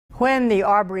When the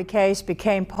Arbury case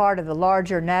became part of the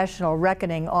larger national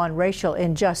reckoning on racial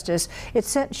injustice, it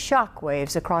sent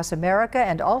shockwaves across America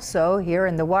and also here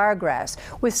in the Wiregrass.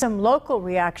 With some local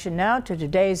reaction now to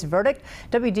today's verdict,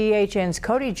 WDHN's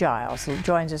Cody Giles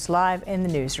joins us live in the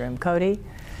newsroom. Cody?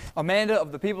 Amanda,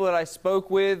 of the people that I spoke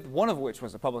with, one of which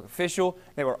was a public official,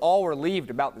 they were all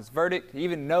relieved about this verdict,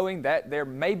 even knowing that there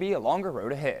may be a longer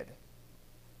road ahead.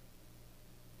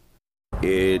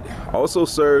 It also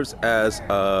serves as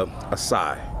a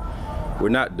sigh. We're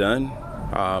not done,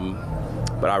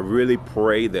 but I really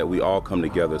pray that we all come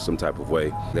together some type of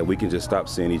way, that we can just stop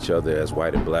seeing each other as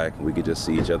white and black, and we can just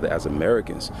see each other as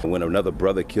Americans. When another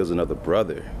brother kills another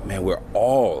brother, man, we're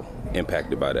all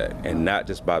impacted by that, and not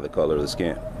just by the color of the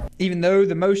skin. Even though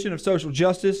the motion of social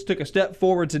justice took a step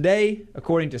forward today,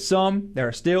 according to some, there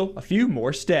are still a few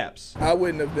more steps. I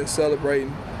wouldn't have been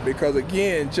celebrating because,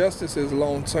 again, justice is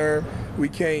long term. We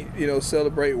can't,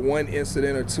 celebrate one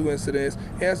incident or two incidents.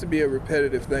 It has to be a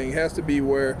repetitive thing. It has to be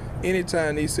where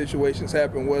anytime these situations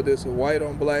happen, whether it's a white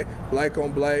on black, black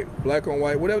on black, black on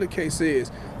white, whatever the case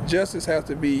is, justice has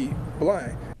to be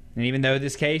blind. And even though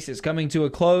this case is coming to a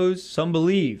close, some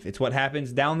believe it's what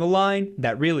happens down the line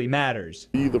that really matters.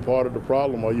 You're either part of the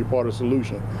problem or you're part of the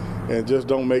solution. And just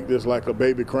don't make this like a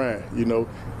baby crying,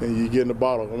 and you get in the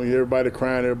bottle. I mean, everybody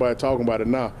crying, everybody talking about it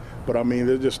now. But I mean,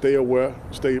 just stay aware,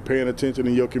 stay paying attention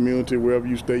in your community, wherever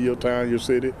you stay, your town, your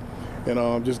city,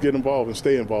 and just get involved and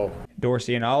stay involved.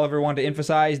 Dorsey and Oliver want to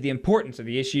emphasize the importance of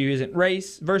the issue isn't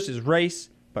race versus race,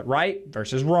 but right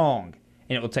versus wrong.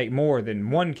 And it will take more than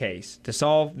one case to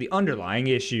solve the underlying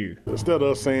issue. Instead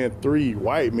of us saying 3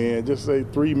 white men, just say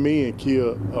 3 men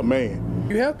kill a man.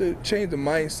 You have to change the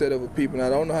mindset of people. And I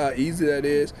don't know how easy that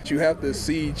is. You have to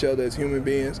see each other as human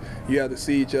beings. You have to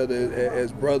see each other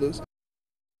as brothers.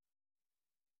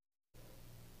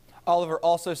 Oliver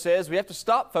also says we have to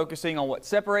stop focusing on what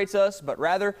separates us, but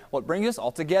rather what brings us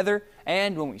all together.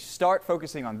 And when we start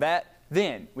focusing on that,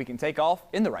 then we can take off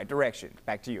in the right direction.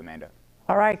 Back to you, Amanda.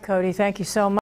 All right, Cody, thank you so much.